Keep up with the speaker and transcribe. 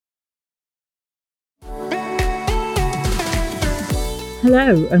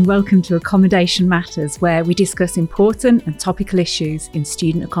Hello and welcome to Accommodation Matters, where we discuss important and topical issues in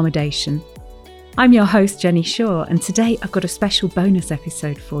student accommodation. I'm your host, Jenny Shaw, and today I've got a special bonus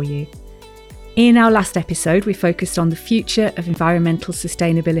episode for you. In our last episode, we focused on the future of environmental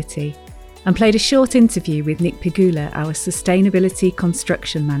sustainability and played a short interview with Nick Pegula, our Sustainability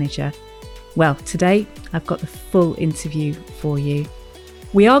Construction Manager. Well, today I've got the full interview for you.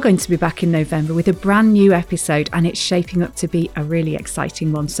 We are going to be back in November with a brand new episode, and it's shaping up to be a really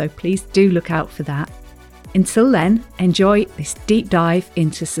exciting one, so please do look out for that. Until then, enjoy this deep dive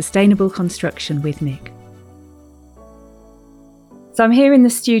into sustainable construction with Nick. So I'm here in the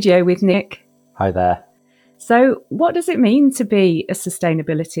studio with Nick. Hi there. So what does it mean to be a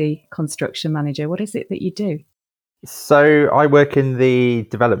sustainability construction manager? What is it that you do? So I work in the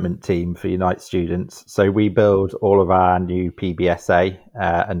development team for Unite students. So we build all of our new PBSA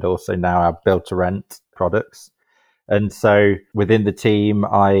and also now our build to rent products. And so within the team,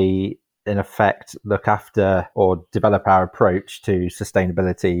 I in effect look after or develop our approach to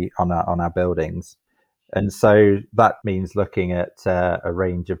sustainability on our buildings. And so that means looking at a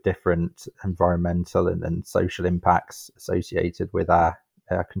range of different environmental and social impacts associated with our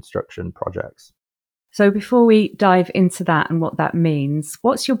construction projects. So before we dive into that and what that means,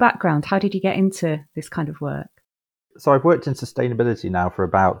 what's your background? How did you get into this kind of work? So I've worked in sustainability now for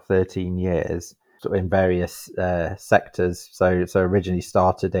about 13 years, sort of in various sectors. So originally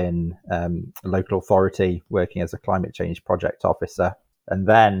started in local authority, working as a climate change project officer. And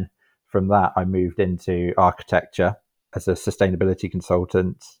then from that, I moved into architecture as a sustainability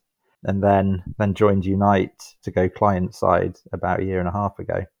consultant, and then joined Unite to go client side about a year and a half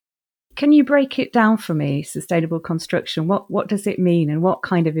ago. Can you break it down for me, sustainable construction? What does it mean, and what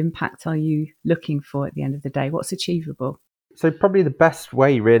kind of impact are you looking for at the end of the day? What's achievable? So probably the best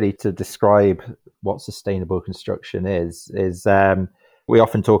way really to describe what sustainable construction is we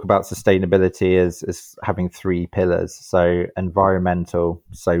often talk about sustainability as having three pillars. So environmental,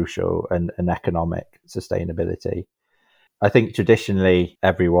 social and economic sustainability. I think traditionally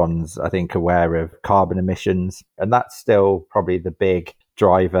everyone's, aware of carbon emissions, and that's still probably the big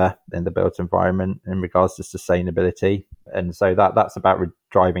driver in the built environment in regards to sustainability. And so that's about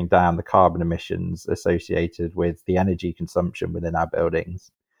driving down the carbon emissions associated with the energy consumption within our buildings.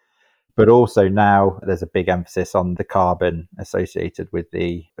 But also now there's a big emphasis on the carbon associated with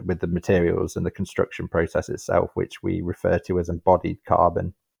the materials and the construction process itself, which we refer to as embodied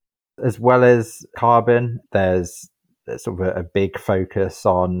carbon. As well as carbon, there's sort of a big focus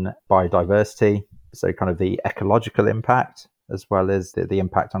on biodiversity, so kind of the ecological impact, as well as the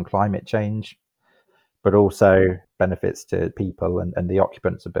impact on climate change, but also benefits to people and the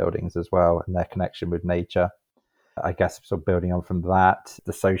occupants of buildings as well, and their connection with nature. I guess sort of building on from that,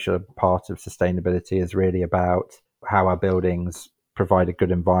 the social part of sustainability is really about how our buildings provide a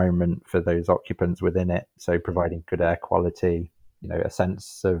good environment for those occupants within it. So providing good air quality, a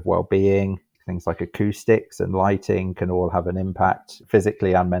sense of well-being, things like acoustics and lighting can all have an impact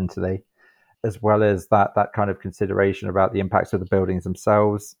physically and mentally, as well as that kind of consideration about the impacts of the buildings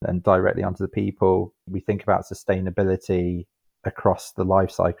themselves and directly onto the people. We think about sustainability across the life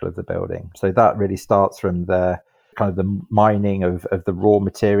cycle of the building. So that really starts from the kind of the mining of the raw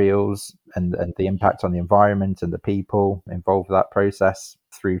materials and the impact on the environment and the people involved with that process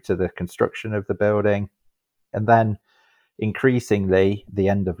through to the construction of the building. And then increasingly the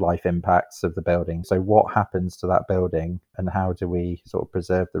end of life impacts of the building. So what happens to that building and how do we sort of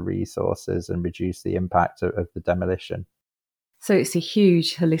preserve the resources and reduce the impact of the demolition? So it's a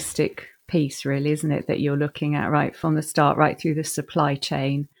huge holistic piece really, isn't it, that you're looking at right from the start, right through the supply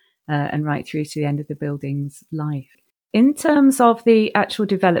chain and right through to the end of the building's life. In terms of the actual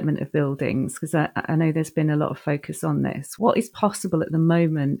development of buildings, because I know there's been a lot of focus on this, what is possible at the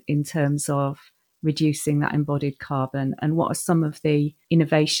moment in terms of reducing that embodied carbon, and what are some of the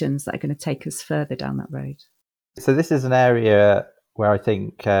innovations that are going to take us further down that road? So this is an area where I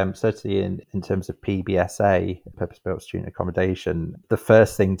think certainly in terms of PBSA, purpose-built student accommodation, the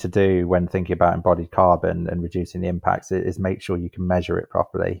first thing to do when thinking about embodied carbon and reducing the impacts is make sure you can measure it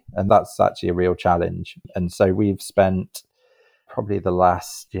properly. And that's actually a real challenge. And so we've spent probably the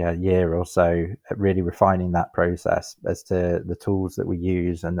last year or so really refining that process as to the tools that we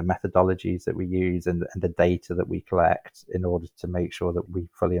use and the methodologies that we use and the data that we collect in order to make sure that we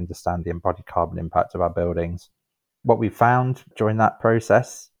fully understand the embodied carbon impact of our buildings. What we found during that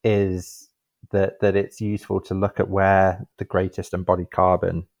process is that it's useful to look at where the greatest embodied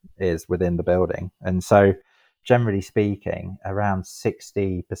carbon is within the building. And so generally speaking, around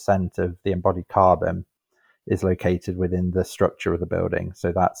 60% of the embodied carbon is located within the structure of the building.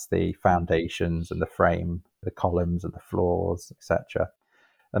 So that's the foundations and the frame the columns and the floors, etc.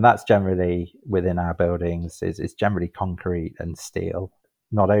 And that's generally within our buildings is generally concrete and steel.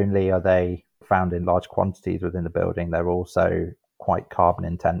 Not only are they found in large quantities within the building, they're also quite carbon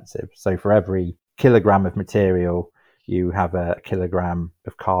intensive. So for every kilogram of material, you have a kilogram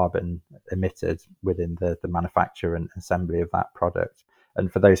of carbon emitted within the manufacture and assembly of that product.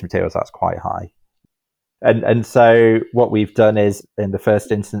 And for those materials, that's quite high. And so what we've done is, in the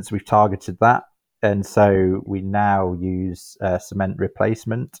first instance, we've targeted that. And so we now use cement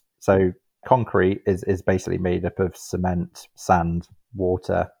replacement. So concrete is basically made up of cement, sand,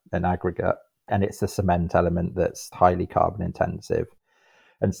 water, and aggregate. And it's the cement element that's highly carbon intensive.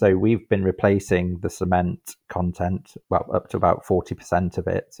 And so we've been replacing the cement content, well, up to about 40% of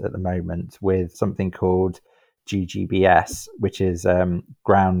it at the moment, with something called GGBS, which is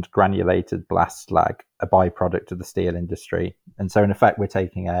ground granulated blast slag, a byproduct of the steel industry. And so in effect, we're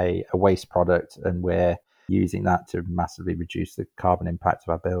taking a waste product and we're using that to massively reduce the carbon impact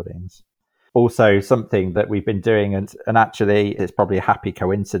of our buildings. Also, something that we've been doing, and actually it's probably a happy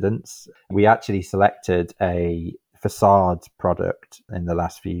coincidence, we actually selected a facade product in the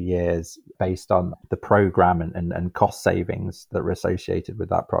last few years based on the program and cost savings that were associated with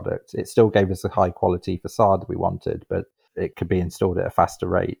that product. It still gave us a high quality facade that we wanted, but it could be installed at a faster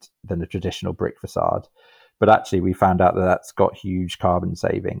rate than a traditional brick facade. But actually we found out that that's got huge carbon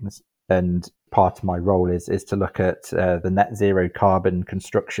savings. And part of my role is to look at the net zero carbon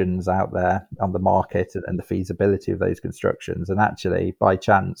constructions out there on the market and the feasibility of those constructions. And actually, by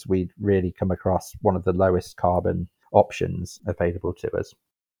chance, we'd really come across one of the lowest carbon options available to us.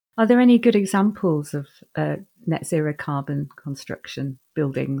 Are there any good examples of net zero carbon construction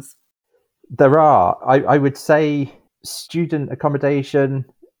buildings? There are. I would say student accommodation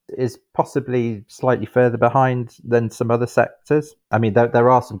is possibly slightly further behind than some other sectors. I mean, there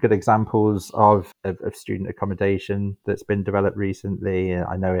are some good examples of student accommodation that's been developed recently.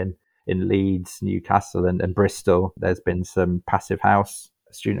 I know in Leeds, Newcastle and Bristol, there's been some passive house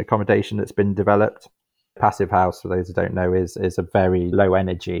student accommodation that's been developed. Passive house, for those who don't know, is a very low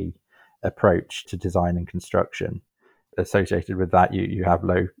energy approach to design and construction. Associated with that, you have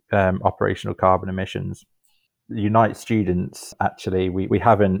low operational carbon emissions. Unite students, actually, we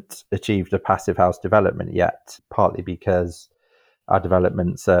haven't achieved a passive house development yet, partly because our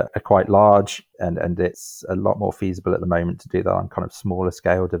developments are quite large and it's a lot more feasible at the moment to do that on kind of smaller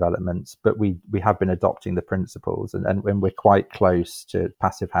scale developments. But we have been adopting the principles and we're quite close to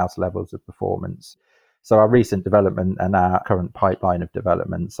passive house levels of performance. So our recent development and our current pipeline of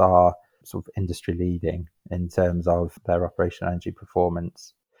developments are sort of industry leading in terms of their operational energy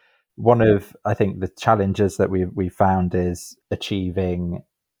performance. One of, I think, the challenges that we found is achieving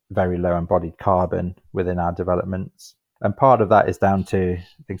very low embodied carbon within our developments. And part of that is down to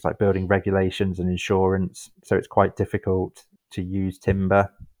things like building regulations and insurance. So it's quite difficult to use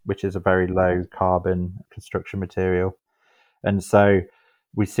timber, which is a very low carbon construction material. And so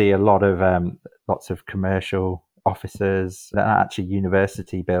we see a lot of lots of commercial offices and actually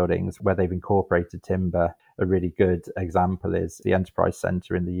university buildings where they've incorporated timber. A really good example is the Enterprise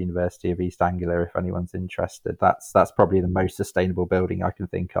Centre in the University of East Anglia, if anyone's interested. That's probably the most sustainable building I can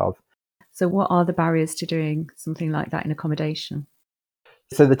think of. So what are the barriers to doing something like that in accommodation?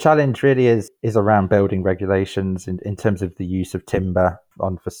 So the challenge really is around building regulations in terms of the use of timber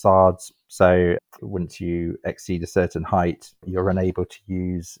on facades. So once you exceed a certain height, you're unable to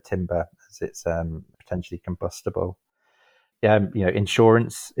use timber as it's potentially combustible.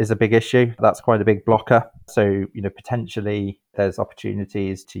 Insurance is a big issue. That's quite a big blocker. So, potentially there's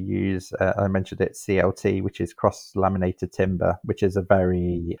opportunities to use, I mentioned it, CLT, which is cross-laminated timber, which is a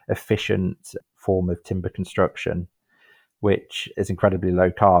very efficient form of timber construction, which is incredibly low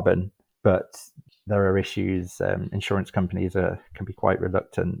carbon. But there are issues. Insurance companies can be quite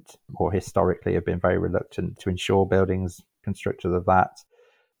reluctant, or historically have been very reluctant to insure buildings constructed of that.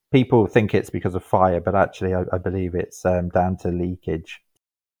 People think it's because of fire, but actually I believe it's down to leakage.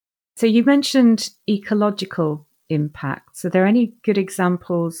 So you mentioned ecological impacts. Are there any good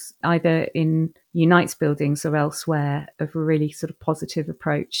examples, either in Unite's buildings or elsewhere, of a really sort of positive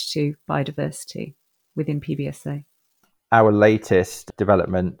approach to biodiversity within PBSA? Our latest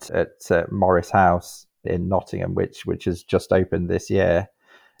development at Morris House in Nottingham, which has just opened this year,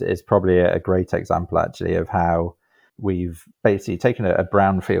 is probably a great example actually of how we've basically taken a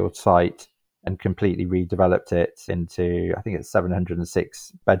brownfield site and completely redeveloped it into, I think it's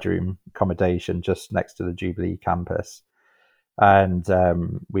 706 bedroom accommodation just next to the Jubilee campus. And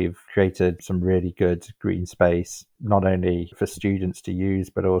we've created some really good green space, not only for students to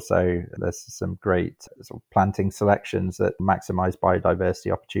use, but also there's some great sort of planting selections that maximize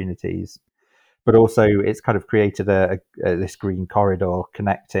biodiversity opportunities. But also it's kind of created this green corridor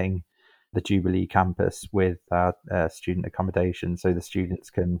connecting the Jubilee campus with student accommodation, so the students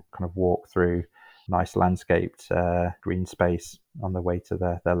can kind of walk through nice landscaped green space on the way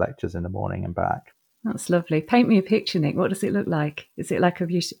to their lectures in the morning and back. That's lovely. Paint me a picture, Nick. What does it look like? Is it like a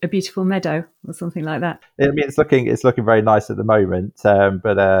beautiful meadow or something like that? I mean, it's looking very nice at the moment,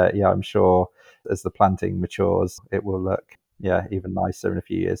 but yeah, I'm sure as the planting matures, it will look even nicer in a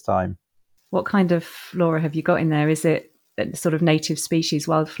few years' time. What kind of flora have you got in there? Is it sort of native species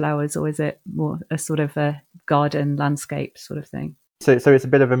wildflowers, or is it more a sort of a garden landscape sort of thing? So it's a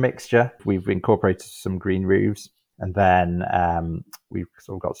bit of a mixture. We've incorporated some green roofs, and then we've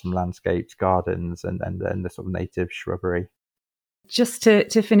sort of got some landscapes, gardens, and then the sort of native shrubbery. Just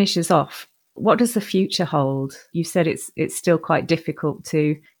to finish us off, what does the future hold? You said it's still quite difficult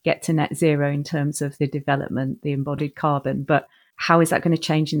to get to net zero in terms of the development, the embodied carbon, but how is that going to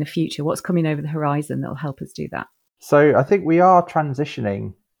change in the future? What's coming over the horizon that will help us do that? So I think we are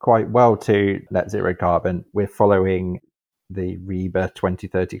transitioning quite well to net zero carbon. We're following the REBA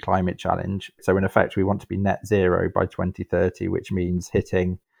 2030 climate challenge. So in effect, we want to be net zero by 2030, which means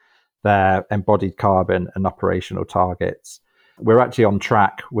hitting their embodied carbon and operational targets. We're actually on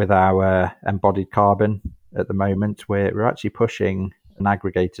track with our embodied carbon at the moment. We're actually pushing an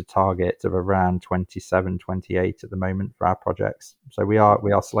aggregated target of around 27, 28 at the moment for our projects. So we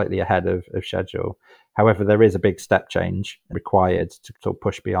are slightly ahead of schedule. However, there is a big step change required to sort of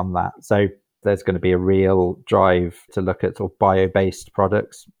push beyond that. So there's going to be a real drive to look at sort of bio-based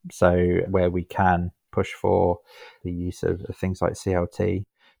products. So where we can push for the use of things like CLT.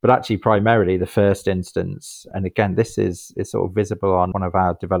 But actually, primarily the first instance, and again, this is sort of visible on one of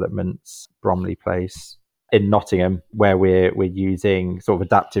our developments, Bromley Place in Nottingham, where we're using sort of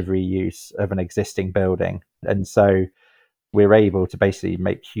adaptive reuse of an existing building. And so we're able to basically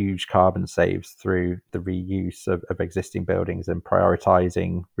make huge carbon saves through the reuse of existing buildings and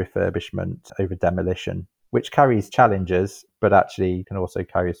prioritizing refurbishment over demolition, which carries challenges, but actually can also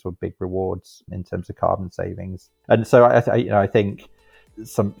carry sort of big rewards in terms of carbon savings. And so I think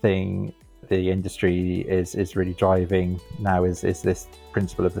something the industry is really driving now is this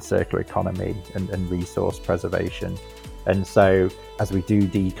principle of the circular economy and resource preservation. And so as we do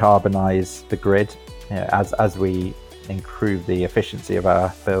decarbonize the grid, as we improve the efficiency of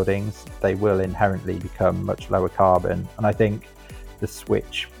our buildings, they will inherently become much lower carbon. And I think the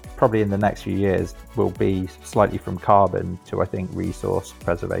switch probably in the next few years will be slightly from carbon to, I think, resource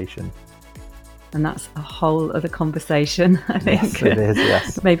preservation. And that's a whole other conversation, I think. Yes, it is,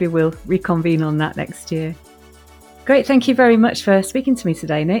 yes. Maybe we'll reconvene on that next year. Great. Thank you very much for speaking to me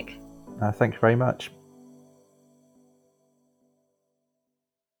today, Nick. Thank you very much.